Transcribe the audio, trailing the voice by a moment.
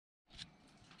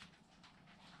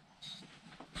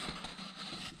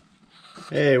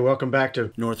Hey, welcome back to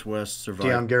NorthWest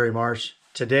Survival. I'm Gary Marsh.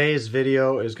 Today's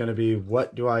video is going to be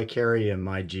what do I carry in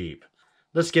my Jeep.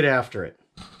 Let's get after it.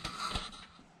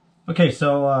 Okay,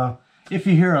 so if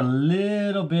you hear a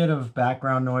little bit of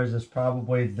background noise, it's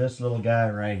probably this little guy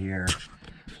right here.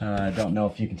 I don't know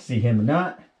if you can see him or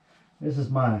not. This is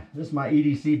my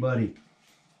EDC buddy.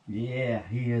 Yeah,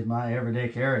 he is my everyday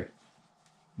carry.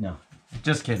 No,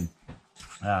 just kidding.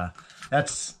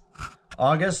 That's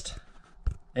August,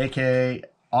 aka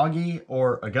Augie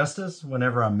or Augustus,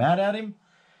 whenever I'm mad at him.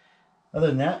 Other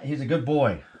than that, he's a good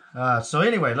boy. So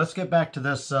anyway, let's get back to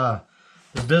this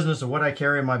this business of what I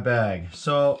carry in my bag.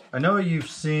 So I know you've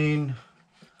seen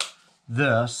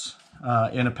this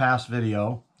in a past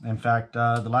video. In fact,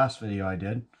 the last video I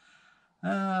did,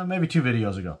 maybe 2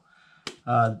 videos ago.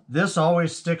 This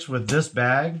always sticks with this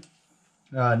bag.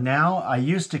 Now, I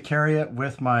used to carry it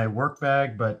with my work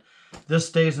bag, but this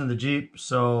stays in the Jeep,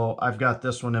 so I've got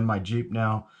this one in my Jeep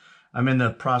now. I'm in the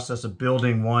process of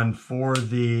building one for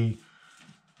the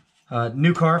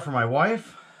new car for my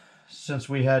wife, since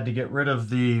we had to get rid of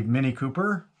the Mini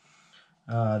Cooper.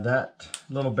 That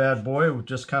little bad boy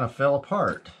just kind of fell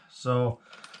apart. So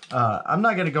I'm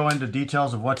not going to go into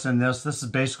details of what's in this. This is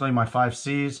basically my 5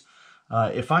 C's.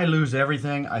 If I lose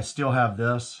everything, I still have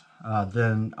this.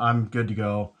 Then I'm good to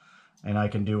go, and I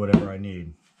can do whatever I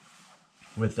need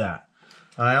with that.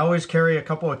 I always carry a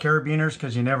couple of carabiners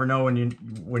because you never know when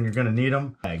you're going to need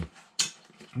them.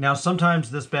 Now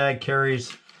sometimes this bag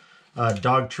carries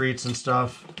dog treats and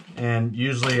stuff, and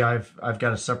usually I've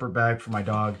got a separate bag for my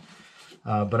dog.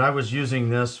 But I was using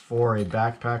this for a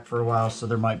backpack for a while, so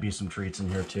there might be some treats in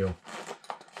here too.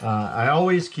 I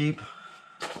always keep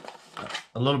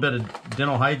a little bit of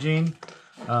dental hygiene.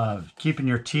 Keeping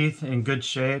your teeth in good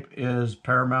shape is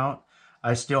paramount.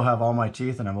 I still have all my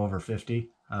teeth, and I'm over 50.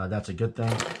 That's a good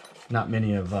thing. Not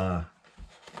many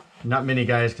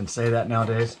guys can say that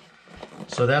nowadays.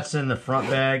 So that's in the front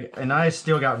bag, and I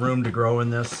still got room to grow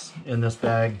in this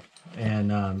bag.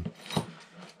 And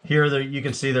here you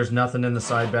can see there's nothing in the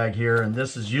side bag here, and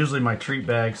this is usually my treat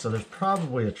bag, so there's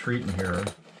probably a treat in here.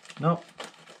 Nope,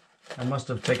 I must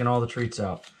have taken all the treats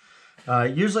out.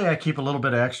 Usually I keep a little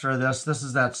bit of extra of this. This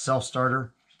is that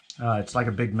self-starter. It's like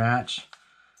a big match.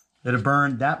 It'll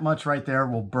burn, that much right there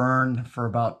will burn for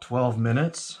about 12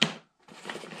 minutes.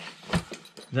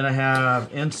 Then I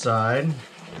have inside,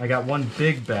 I got one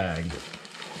big bag,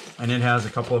 and it has a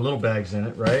couple of little bags in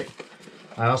it, right?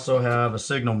 I also have a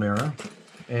signal mirror,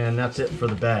 and that's it for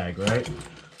the bag, right?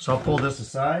 So I'll pull this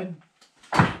aside.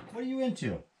 What are you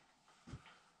into?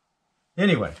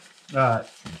 Anyway,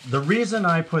 the reason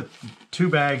I put 2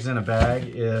 bags in a bag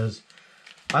is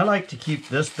I like to keep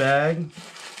this bag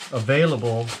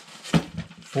available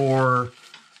for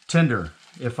tinder.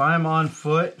 If I'm on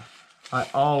foot, I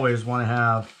always want to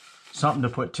have something to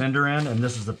put tinder in, and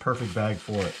this is the perfect bag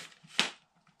for it.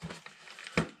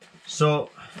 So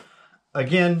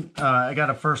again, I got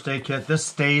a first aid kit. This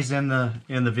stays in the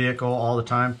vehicle all the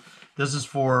time. This is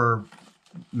for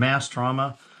mass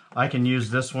trauma. I can use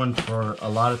this one for a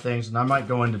lot of things, and I might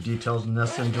go into details in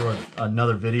this into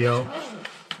another video,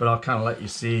 but I'll kind of let you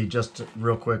see just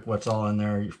real quick what's all in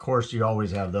there. Of course, you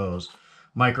always have those.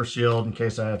 Micro shield in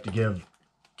case I have to give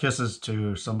kisses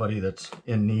to somebody that's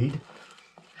in need.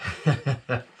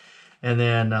 And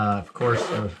then, of course,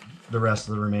 the rest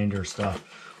of the remainder stuff.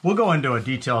 We'll go into a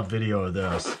detailed video of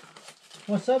this.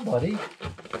 What's up, buddy?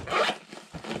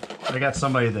 I got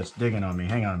somebody that's digging on me.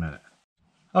 Hang on a minute.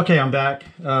 Okay, I'm back.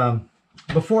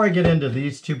 Before I get into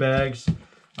these 2 bags,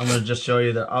 I'm going to just show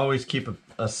you that I always keep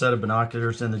a set of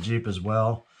binoculars in the Jeep as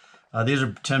well. These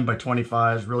are 10 by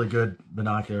 25s, really good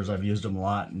binoculars. I've used them a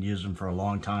lot and used them for a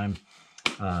long time.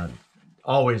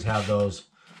 Always have those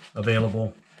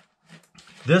available.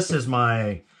 This is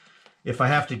my, if I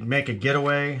have to make a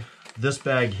getaway, this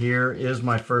bag here is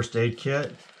my first aid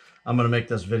kit. I'm going to make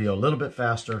this video a little bit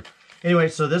faster. Anyway,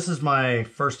 so this is my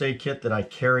first aid kit that I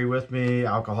carry with me.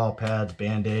 Alcohol pads,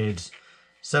 Band-Aids,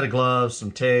 set of gloves,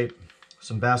 some tape,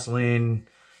 some Vaseline,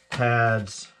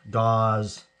 pads,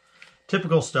 gauze.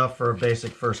 Typical stuff for a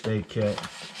basic first aid kit.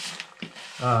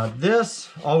 This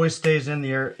always stays in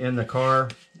the car,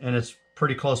 and it's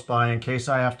pretty close by in case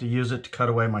I have to use it to cut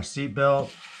away my seat belt.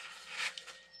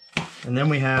 And then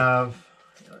we have,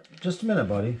 just a minute,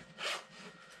 buddy. And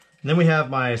then we have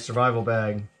my survival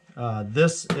bag.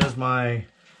 This is my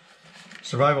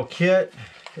survival kit.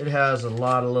 It has a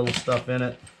lot of little stuff in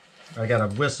it. I got a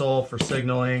whistle for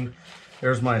signaling.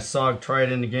 There's my SOG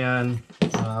Trident again.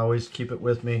 I always keep it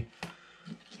with me.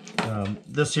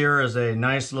 This here is a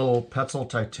nice little Petzl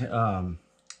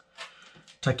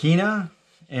Tachina,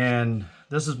 and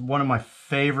this is one of my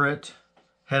favorite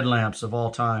headlamps of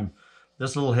all time.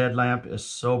 This little headlamp is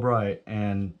so bright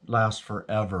and lasts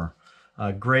forever.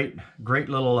 Great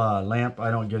little lamp. I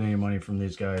don't get any money from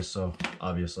these guys, so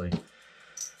obviously.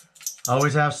 I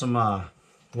always have some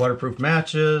waterproof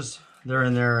matches. They're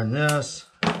in there in this.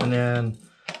 And then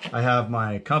I have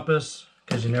my compass,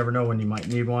 because you never know when you might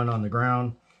need one on the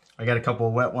ground. I got a couple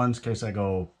of wet ones in case I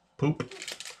go poop.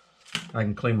 I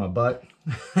can clean my butt.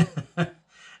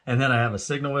 And then I have a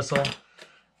signal whistle.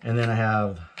 And then I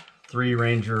have three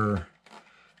Ranger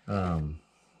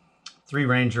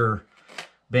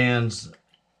bands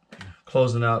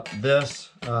closing up this.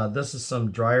 This is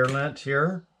some dryer lint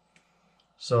here.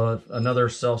 So another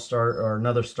self-start or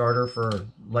another starter for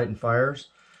lighting fires.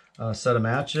 A set of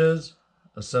matches,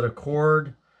 a set of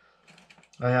cord.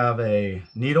 I have a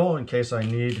needle in case I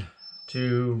need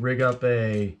to rig up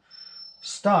a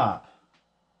stop.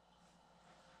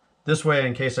 This way,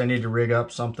 in case I need to rig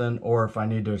up something, or if I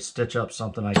need to stitch up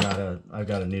something, I've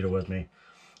got a needle with me.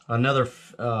 Another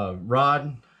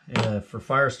rod for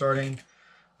fire starting.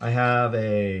 I have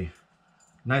a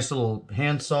nice little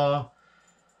hand saw.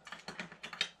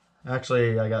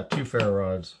 Actually, I got 2 ferro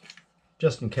rods,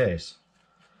 just in case.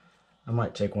 I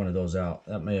might take one of those out.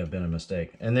 That may have been a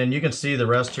mistake. And then you can see the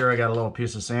rest here. I got a little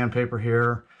piece of sandpaper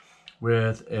here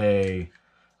with a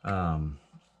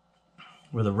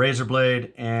razor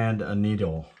blade and a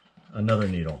needle, another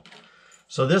needle.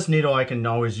 So this needle I can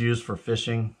always use for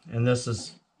fishing, and this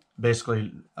is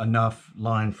basically enough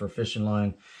line for fishing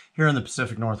line. Here in the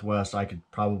Pacific Northwest, I could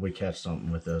probably catch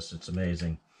something with this. It's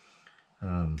amazing.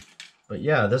 But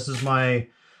yeah, this is my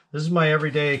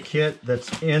everyday kit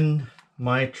that's in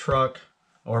my truck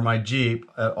or my Jeep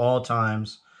at all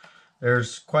times.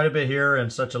 There's quite a bit here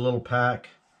in such a little pack.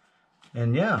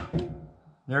 And yeah,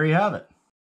 there you have it.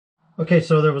 Okay,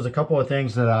 so there was a couple of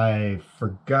things that I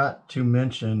forgot to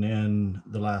mention in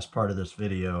the last part of this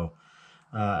video.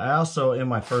 I also, in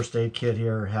my first aid kit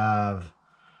here, have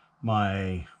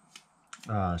my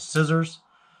scissors.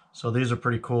 So these are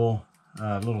pretty cool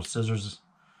little scissors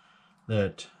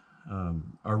that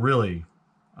are really,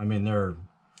 I mean, they're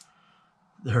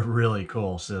really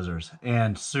cool scissors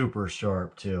and super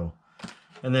sharp too.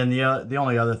 And then the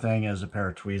only other thing is a pair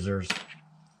of tweezers.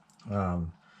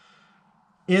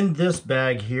 In this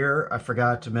bag here, I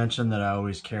forgot to mention that I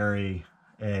always carry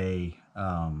a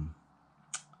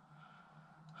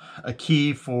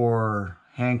key for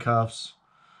handcuffs,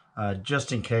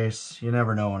 just in case. You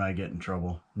never know when I get in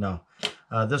trouble. No,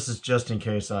 this is just in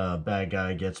case a bad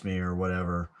guy gets me or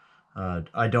whatever.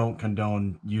 I don't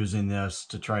condone using this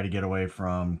to try to get away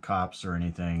from cops or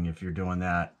anything. If you're doing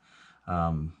that,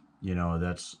 you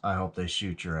know, I hope they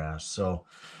shoot your ass. So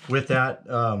with that,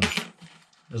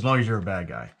 as long as you're a bad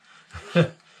guy.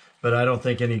 But I don't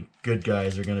think any good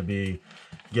guys are going to be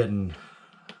getting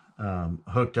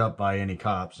hooked up by any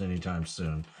cops anytime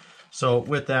soon. So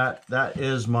with that, that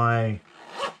is my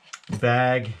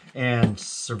bag and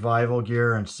survival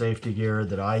gear and safety gear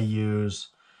that I use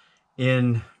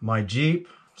in my Jeep.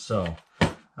 So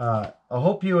I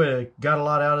hope you got a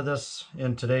lot out of this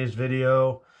in today's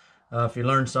video. If you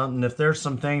learned something, if there's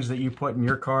some things that you put in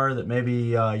your car that maybe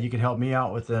you could help me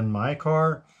out with in my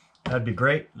car, that'd be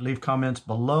great. Leave comments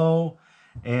below,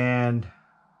 and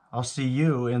I'll see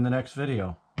you in the next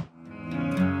video.